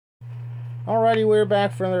Alrighty, we're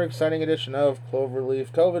back for another exciting edition of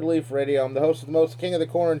Cloverleaf COVID Leaf Radio. I'm the host of the most king of the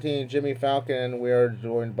quarantine, Jimmy Falcon, and we are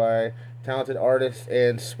joined by talented artist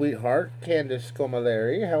and sweetheart, Candice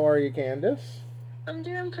Comaleri. How are you, Candice? I'm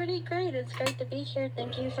doing pretty great. It's great to be here.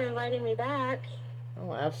 Thank you for inviting me back.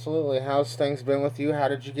 Oh, absolutely. How's things been with you? How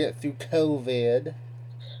did you get through COVID?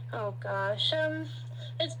 Oh gosh,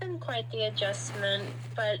 it's been quite the adjustment,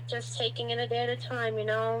 but just taking it a day at a time,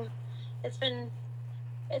 It's been,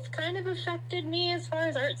 it's kind of affected me as far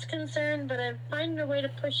as art's concerned, but I'm finding a way to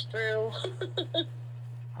push through.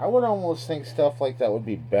 I would almost think stuff like that would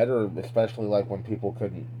be better, especially like when people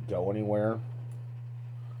couldn't go anywhere.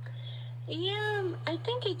 Yeah, I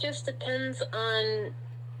think it just depends on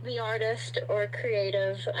the artist or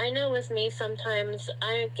creative. I know with me, sometimes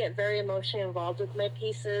I get very emotionally involved with my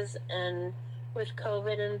pieces, and with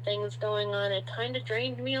COVID and things going on, it kind of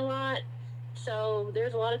drained me a lot. So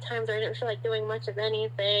there's a lot of times where I didn't feel like doing much of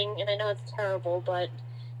anything, and I know it's terrible, but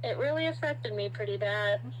it really affected me pretty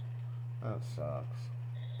bad. That sucks.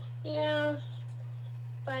 Yeah,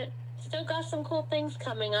 but still got some cool things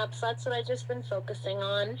coming up, so that's what I just been focusing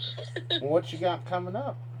on. What you got coming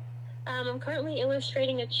up? I'm currently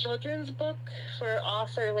illustrating a children's book for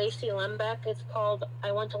author Lacey Lembeck. It's called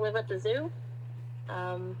I Want to Live at the Zoo.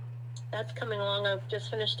 Um, that's coming along. I've just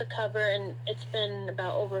finished the cover, and it's been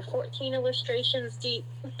about over 14 illustrations deep.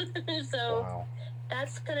 So Wow.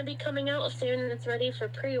 that's going to be coming out soon, and it's ready for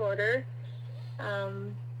pre-order.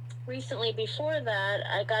 Um, Recently, before that,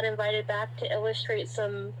 I got invited back to illustrate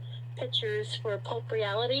some pictures for Pulp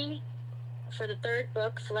Reality for the third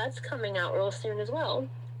book, so that's coming out real soon as well.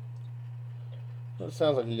 It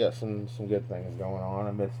sounds like you got some good things going on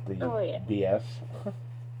amidst the Oh, yeah. BS.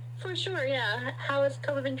 For sure, yeah. How has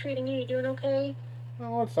COVID been treating you? You doing okay?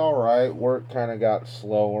 Oh, it's all right. Work kind of got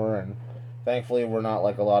slower, and thankfully we're not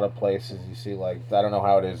like a lot of places you see. Like I don't know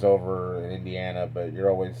how it is over in Indiana, but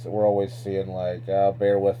we're always seeing like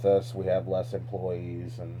bear with us. We have less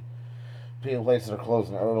employees, and places are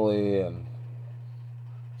closing early, and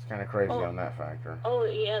it's kind of crazy Oh, on that factor. oh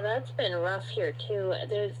yeah, that's been rough here too.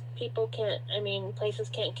 There's people can't. I mean, places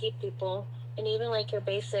can't keep people, and even like your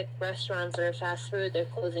basic restaurants or fast food, they're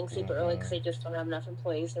closing super early because they just don't have enough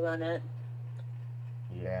employees to run it.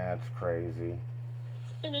 Yeah, it's crazy.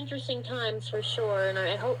 It's been interesting times for sure, and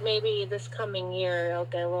I hope maybe this coming year it'll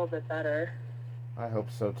get a little bit better. I hope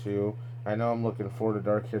so too. I know I'm looking forward to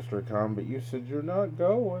Dark History Con, but you said you're not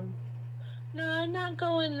going. No, I'm not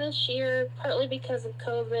going this year, partly because of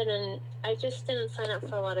COVID, and I just didn't sign up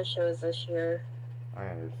for a lot of shows this year. I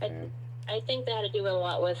understand. I think that had to do a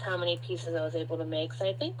lot with how many pieces I was able to make. So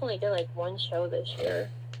I think I only did like one show this year.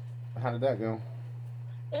 How did that go?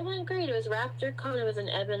 It went great. It was RaptorCon. It was in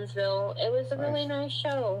Evansville. It was a really nice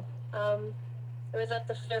show. It was at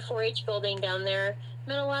their 4-H building down there.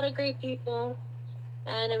 Met a lot of great people.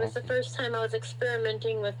 And it was the first time I was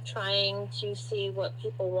experimenting with trying to see what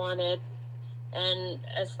people wanted. And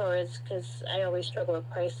as far as, because I always struggle with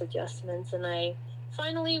price adjustments, and I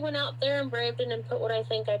finally went out there and braved it and put what I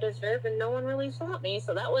think I deserve, and no one really fought me,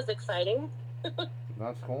 so that was exciting.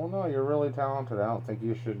 That's cool. No, you're really talented. I don't think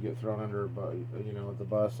you should get thrown under, the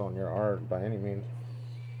bus on your art by any means.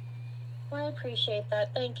 Well, I appreciate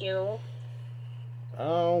that. Thank you.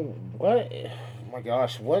 Oh, what? Oh my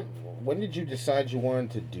gosh, what? When did you decide you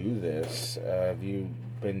wanted to do this? Have you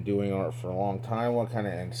been doing art for a long time? What kind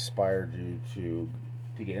of inspired you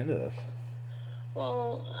to get into this?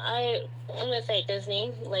 Well, I'm gonna say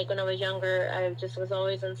Disney. Like when I was younger, I just was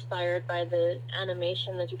always inspired by the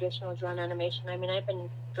animation, the traditional drawn animation. I mean, I've been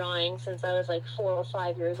drawing since I was like 4 or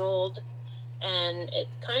 5 years old, and it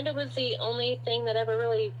kind of was the only thing that I ever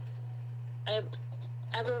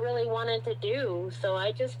really wanted to do. So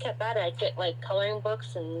I just kept at it. I'd get like coloring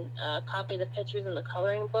books and copy the pictures in the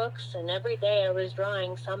coloring books, and every day I was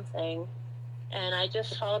drawing something. And I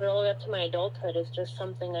just followed it all the way up to my adulthood. It's just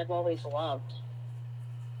something I've always loved.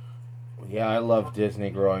 Yeah, I loved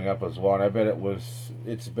Disney growing up as well, and I bet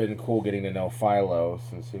it's been cool getting to know Philo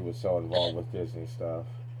since he was so involved with Disney stuff.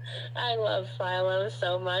 I love Philo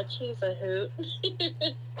so much. He's a hoot.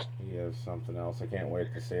 He is something else. I can't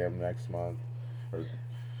wait to see him next month. Or,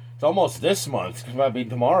 it's almost this month. It might be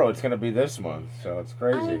tomorrow. It's going to be this month, so it's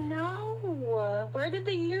crazy. I know. Where did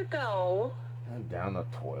the year go? And down the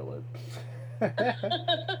toilet.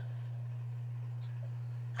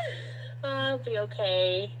 I'll be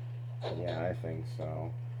okay. Yeah, I think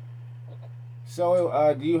so.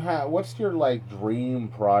 So, do you have what's your like dream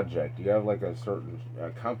project? Do you have like a certain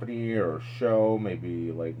company or show,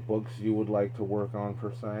 maybe like books you would like to work on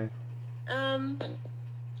per se? Um,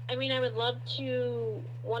 I mean, I would love to.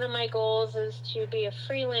 One of my goals is to be a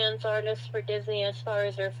freelance artist for Disney as far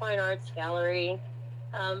as their fine arts gallery.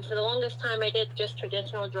 For the longest time, I did just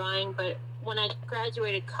traditional drawing, but when I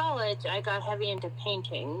graduated college, I got heavy into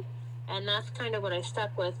painting, and that's kind of what I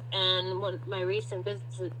stuck with. And what my recent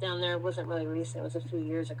visit down there wasn't really recent; it was a few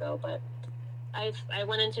years ago. But I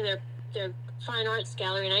went into their fine arts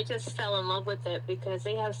gallery, and I just fell in love with it because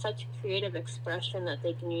they have such creative expression that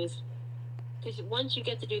they can use. Because once you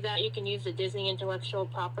get to do that, you can use the Disney intellectual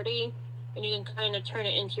property, and you can kind of turn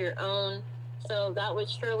it into your own. So that would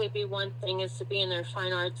surely be one thing, is to be in their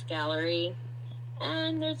fine arts gallery.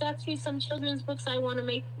 And there's actually some children's books I want to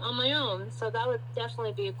make on my own. So that would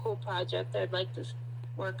definitely be a cool project I'd like to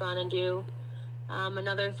work on and do.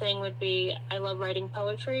 Another thing would be, I love writing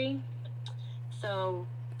poetry. So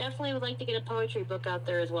definitely would like to get a poetry book out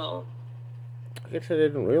there as well. I guess I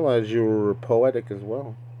didn't realize you were poetic as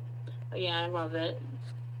well. But yeah, I love it.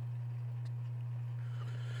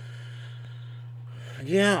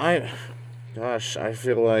 Yeah, gosh, I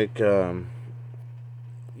feel like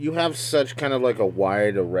you have such kind of like a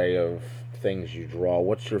wide array of things you draw.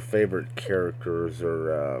 What's your favorite characters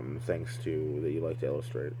or things to that you like to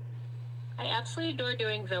illustrate? I absolutely adore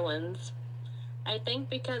doing villains. I think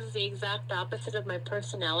because it's the exact opposite of my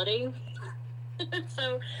personality.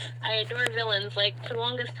 So I adore villains. Like, for the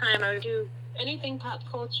longest time, I would do anything pop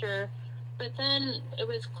culture. But then it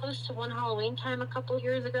was close to one Halloween time a couple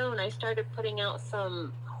years ago, and I started putting out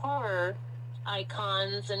some horror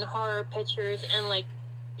icons and horror pictures, and like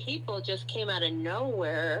people just came out of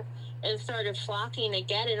nowhere and started flocking to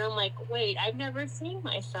get it. I'm like, wait, I've never seen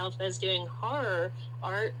myself as doing horror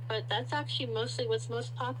art, but that's actually mostly what's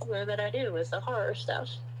most popular that I do, is the horror stuff.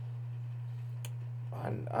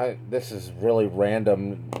 This is really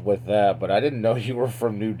random with that, but I didn't know you were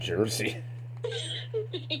from New Jersey.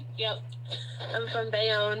 Yep. I'm from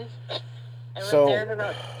Bayonne. I lived So, there for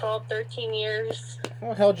about 12, 13 years. how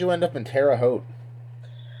the hell did you end up in Terre Haute?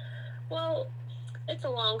 Well, it's a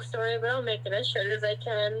long story, but I'll make it as short as I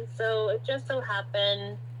can. So it just so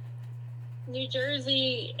happened, New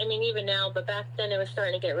Jersey, I mean, even now, but back then it was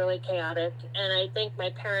starting to get really chaotic. And I think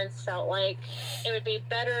my parents felt like it would be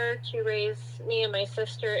better to raise me and my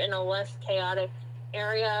sister in a less chaotic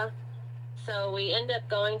area. So we ended up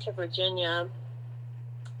going to Virginia.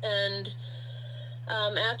 And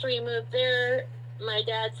after we moved there, my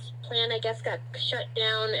dad's plan, I guess, got shut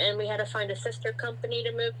down, and we had to find a sister company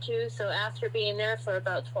to move to. So after being there for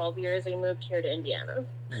about 12 years, we moved here to Indiana.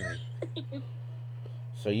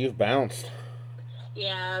 So you've bounced.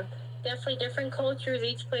 Yeah, definitely different cultures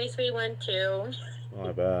each place we went to. Oh,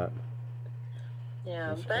 I bet.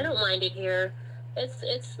 Yeah, but I don't mind it here.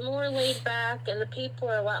 It's more laid back, and the people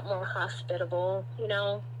are a lot more hospitable, you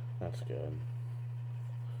know? That's good.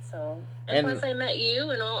 So, and plus I met you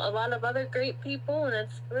and a lot of other great people, and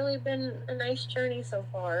it's really been a nice journey so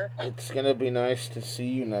far. It's going to be nice to see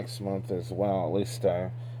you next month as well. At least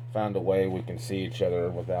I found a way we can see each other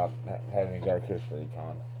without having Dark History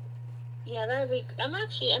Con. Yeah, that'd be... I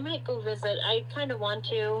might go visit. I kind of want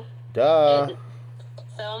to. Duh.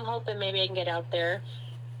 So I'm hoping maybe I can get out there.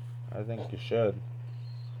 I think you should.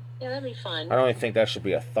 Yeah, that'd be fun. I don't even think that should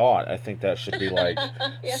be a thought. I think that should be like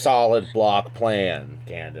yeah. Solid block plan,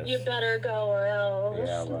 Candace. You better go or else.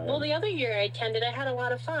 Yeah, right. Well, the other year I attended, I had a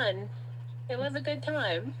lot of fun. It was a good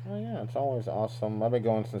time. Oh yeah, it's always awesome. I've been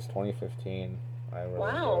going since 2015. I really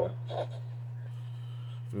wow.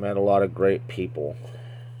 Met a lot of great people.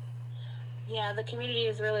 Yeah, the community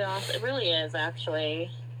is really awesome. It really is,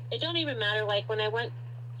 actually. It don't even matter, like, when I went...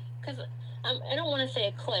 Because I don't want to say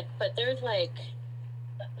a clique, but there's, like...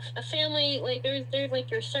 a family, like there's like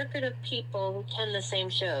your circuit of people who attend the same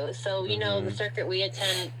shows. So you know the circuit we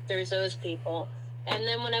attend, there's those people. And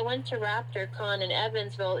then when I went to RaptorCon in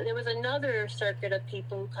Evansville, there was another circuit of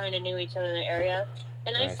people who kind of knew each other in the area.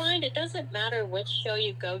 And nice. I find it doesn't matter which show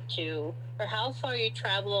you go to or how far you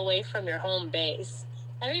travel away from your home base.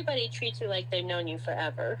 Everybody treats you like they've known you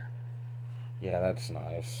forever. Yeah, that's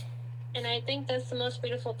nice. And I think that's the most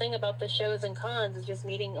beautiful thing about the shows and cons, is just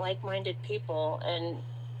meeting like-minded people and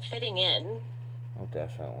fitting in. Oh,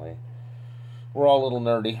 definitely. We're all a little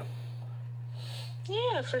nerdy.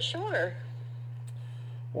 Yeah, for sure.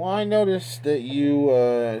 Well, I noticed that you,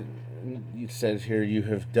 it says here you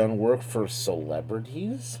have done work for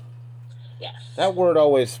celebrities. Yes. That word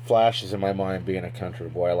always flashes in my mind, being a country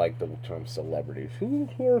boy. I like the term celebrities. Who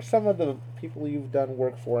are some of the people you've done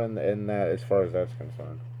work for in that, as far as that's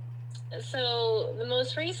concerned? So, the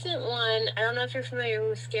most recent one, I don't know if you're familiar with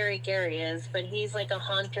who Scary Gary is, but he's like a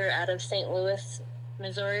haunter out of St. Louis,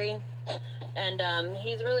 Missouri. And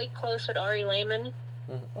he's really close with Ari Lehman.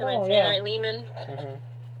 Oh, yeah. Ari Lehman.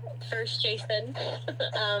 first Jason.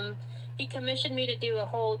 He commissioned me to do a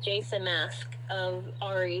whole Jason mask of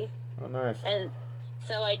Ari. Oh, nice. And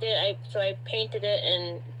so I did. I painted it,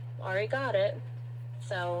 and Ari got it.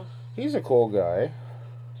 So he's a cool guy.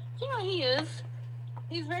 Yeah, he is.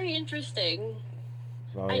 He's very interesting.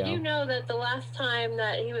 Oh, I do know that the last time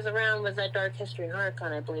that he was around was at Dark History and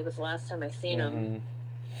HorrorCon, I believe was the last time I seen him.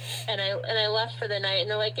 And I left for the night, and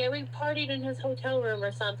they're like, yeah, we partied in his hotel room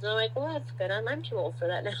or something. I'm like, well, that's good. I'm too old for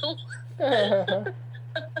that now.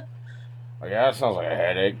 Oh, yeah, that sounds like a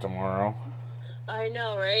headache tomorrow. I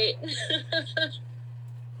know, right?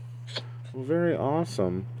 Well, very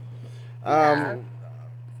awesome. Yeah.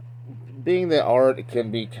 Being that art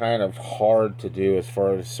can be kind of hard to do as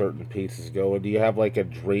far as certain pieces go, do you have like a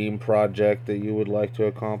dream project that you would like to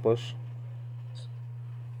accomplish?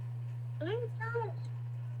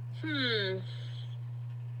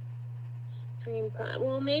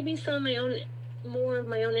 Well, maybe some of my own, more of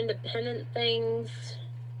my own independent things.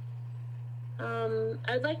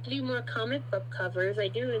 I'd like to do more comic book covers. I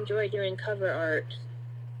do enjoy doing cover art.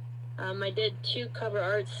 I did 2 cover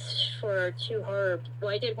arts for 2 horror. Well,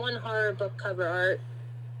 I did 1 horror book cover art,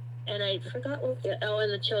 and I forgot what.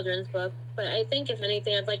 And the children's book. But I think if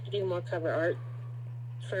anything, I'd like to do more cover art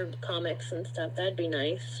for comics and stuff. That'd be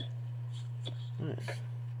nice. Nice.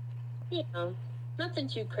 Yeah, nothing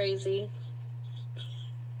too crazy.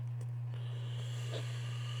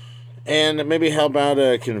 And maybe how about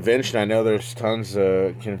a convention? I know there's tons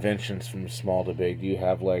of conventions from small to big. Do you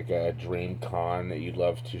have like a dream con that you'd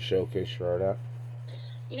love to showcase your art at?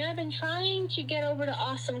 I've been trying to get over to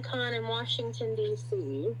Awesome Con in Washington,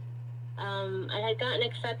 D.C. I had gotten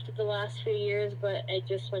accepted the last few years, but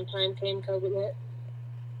when time came, COVID hit.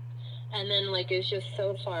 And then, it's just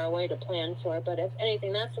so far away to plan for. But if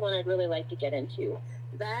anything, that's the one I'd really like to get into.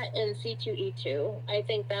 That and C2E2. I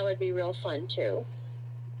think that would be real fun, too.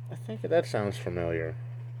 I think that sounds familiar.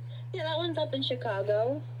 Yeah, that one's up in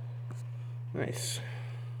Chicago. Nice.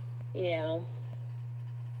 Yeah.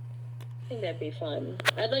 I think that'd be fun.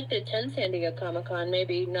 I'd like to attend San Diego Comic-Con,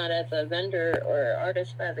 maybe not as a vendor or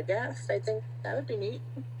artist, but as a guest. I think that would be neat.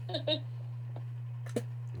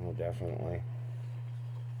 Oh, definitely.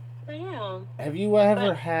 But yeah. Have you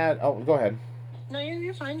ever had... Oh, go ahead. No,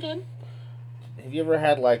 you're fine, good. Have you ever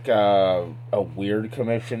had, a weird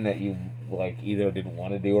commission that you, either didn't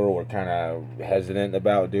want to do or were kind of hesitant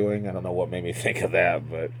about doing? I don't know what made me think of that,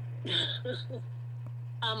 but...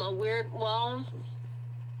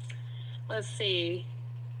 Let's see.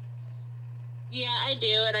 Yeah, I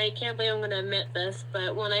do, and I can't believe I'm going to admit this,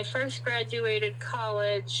 but when I first graduated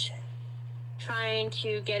college, trying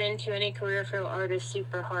to get into any career field art is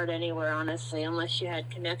super hard anywhere, honestly, unless you had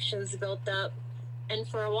connections built up. And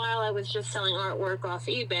for a while, I was just selling artwork off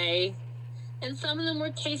eBay, and some of them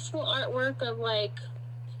were tasteful artwork of,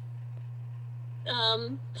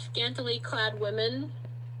 scantily clad women.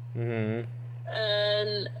 Mm-hmm.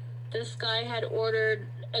 And this guy had ordered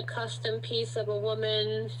a custom piece of a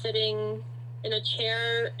woman sitting in a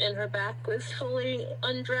chair, and her back was fully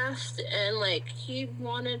undressed, and, he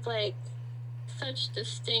wanted, such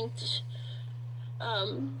distinct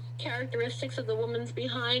characteristics of the woman's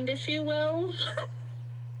behind, if you will.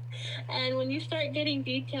 And when you start getting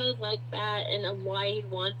details like that and of why he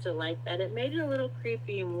wants it like that, it made it a little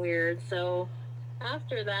creepy and weird. So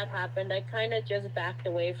after that happened, I kind of just backed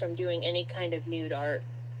away from doing any kind of nude art.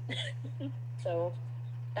 So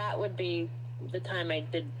that would be the time I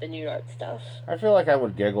did the nude art stuff. I feel like I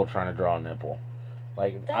would giggle trying to draw a nipple.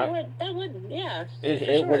 That would, yeah.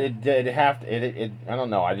 It'd have to. I don't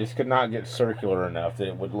know. I just could not get circular enough that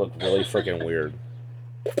it would look really freaking weird.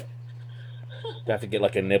 I'd have to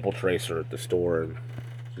get a nipple tracer at the store and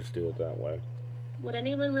just do it that way. Would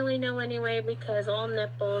anyone really know anyway? Because all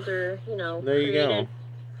nipples are, there you created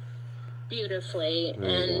beautifully,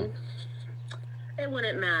 and it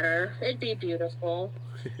wouldn't matter. It'd be beautiful.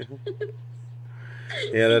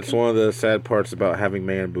 Yeah, that's one of the sad parts about having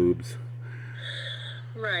man boobs.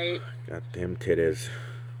 Right. Goddamn titties.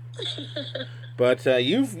 But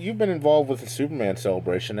you've been involved with the Superman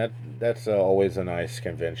celebration. That's always a nice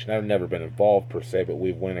convention. I've never been involved per se, but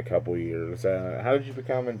we've went a couple years. How did you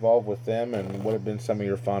become involved with them, and what have been some of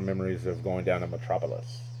your fond memories of going down to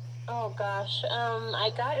Metropolis? Oh gosh,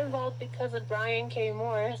 I got involved because of Brian K.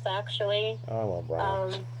 Morris, actually. Oh, I love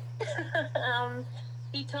Brian.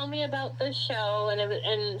 He told me about the show,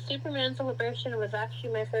 and Superman Celebration was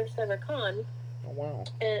actually my first ever con. Oh wow,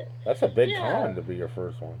 that's a big con to be your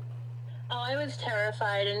first one. Oh, I was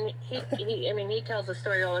terrified, and he tells the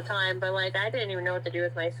story all the time, but I didn't even know what to do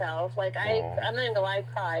with myself. I'm not even gonna lie, I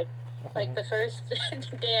cried. The first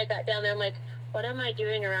day I got down there, I'm like, what am I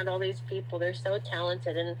doing around all these people? They're so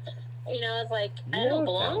talented. And, I was like, I You don't are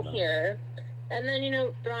belong talented. here. And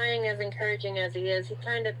then, Brian, as encouraging as he is, he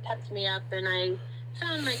kind of pepped me up, and I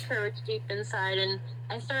found my courage deep inside, and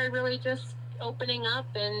I started really just opening up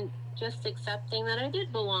and just accepting that I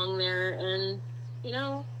did belong there. And, you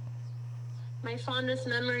know, my fondest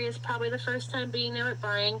memory is probably the first time being there with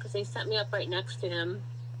Brian, because they set me up right next to him.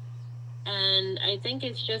 And I think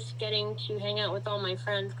it's just getting to hang out with all my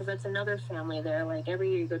friends, because that's another family there. Like,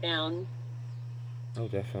 every year you go down, Oh,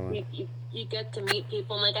 definitely. you get to meet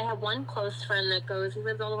people. And, like, I have one close friend that goes, he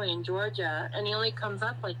lives all the way in Georgia, and he only comes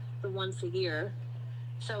up, like, once a year.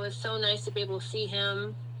 So it's so nice to be able to see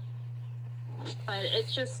him. But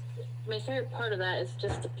it's just, my favorite part of that is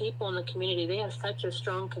just the people in the community. They have such a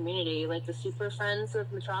strong community. Like, the Super Friends of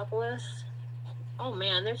Metropolis. Oh,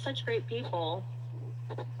 man, they're such great people.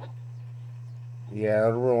 Yeah,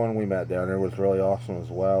 everyone we met down there was really awesome as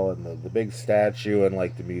well, and the big statue and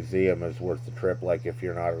like the museum is worth the trip. Like if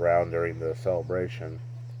you're not around during the celebration.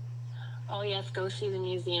 Oh, yes, go see the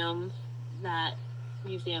museum. That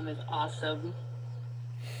museum is awesome.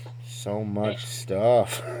 So much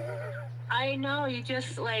stuff. I know, you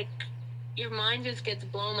just, like, your mind just gets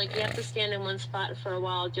blown. Like, you have to stand in one spot for a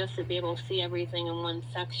while just to be able to see everything in one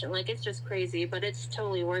section. Like, it's just crazy, but it's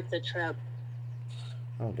totally worth the trip.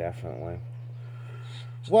 Oh, definitely.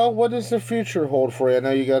 Well, what does the future hold for you? I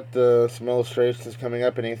know you got some illustrations coming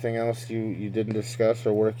up. Anything else you didn't discuss,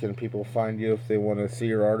 or where can people find you if they want to see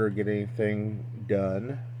your art or get anything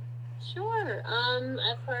done? Sure.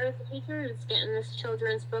 As far as the future is getting this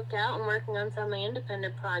children's book out and working on some of my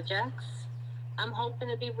independent projects. I'm hoping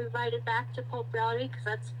to be invited back to Pope Rowdy, because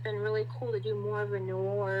that's been really cool to do more of a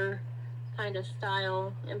noir kind of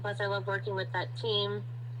style. And plus, I love working with that team.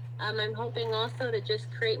 I'm hoping also to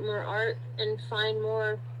just create more art and find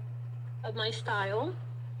more of my style.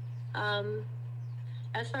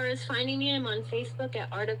 As far as finding me, I'm on Facebook at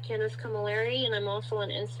Art of Candace Camilleri, and I'm also on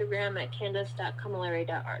Instagram at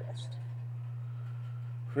candace.camilleri.artist.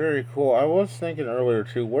 Very cool. I was thinking earlier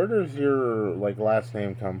too. Where does your like last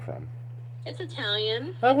name come from? It's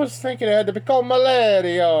Italian. I was thinking it had to be called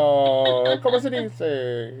Valerio. Como se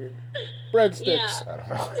dice? Breadsticks. Yeah. I don't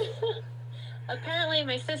know. Apparently,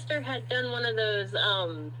 my sister had done one of those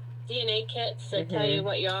DNA kits that tell you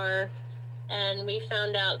what you are, and we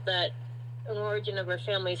found out that an origin of our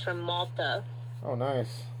family is from Malta. Oh,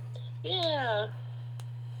 nice. Yeah.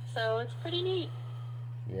 So it's pretty neat.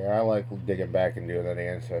 Yeah, I like digging back and doing that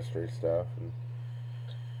ancestry stuff. And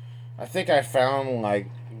I think I found like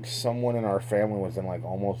someone in our family was in like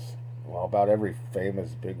almost about every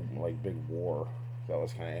famous big war. That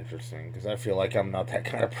was kind of interesting because I feel like I'm not that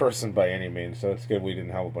kind of person by any means. So it's good we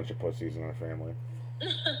didn't have a bunch of pussies in our family.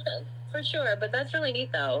 For sure, but that's really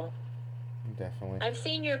neat though. Definitely. I've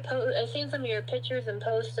seen I've seen some of your pictures and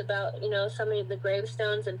posts about some of the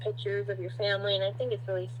gravestones and pictures of your family, and I think it's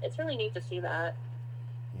really neat to see that.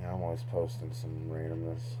 Yeah, I'm always posting some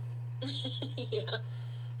randomness. Yeah.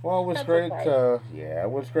 Well, it was That's great. okay. Yeah, it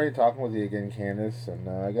was great talking with you again, Candace, and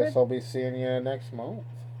I guess I'll be seeing you next month.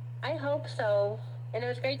 I hope so. And it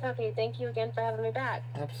was great talking to you. Thank you again for having me back.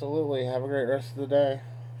 Absolutely. Have a great rest of the day.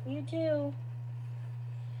 You too.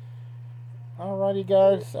 Alrighty,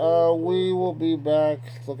 guys. We will be back.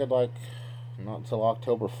 It's looking like not until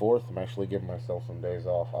October 4th. I'm actually giving myself some days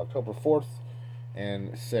off. October 4th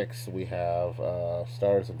and 6th, we have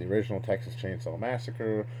stars of the original Texas Chainsaw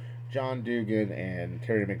Massacre, John Dugan and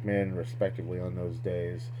Terry McMinn, respectively, on those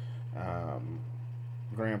days.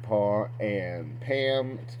 Grandpa and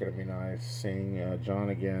Pam. It's going to be nice seeing John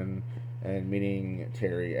again and meeting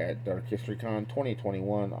Terry at Dark History Con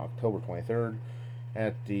 2021, October 23rd,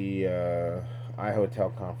 at the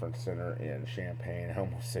iHotel Conference Center in Champaign. I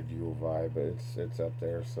almost said U of I, but it's up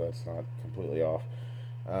there, so it's not completely off.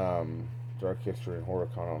 Dark History and Horror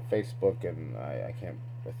Con on Facebook, and I can't.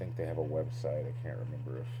 I think they have a website. I can't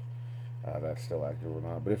remember if that's still active or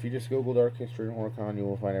not. But if you just Google Dark History and Horror Con, you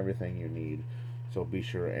will find everything you need. So be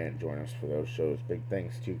sure and join us for those shows. Big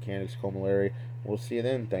thanks to Candace Camilleri. We'll see you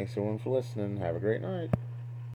then. Thanks everyone for listening. Have a great night.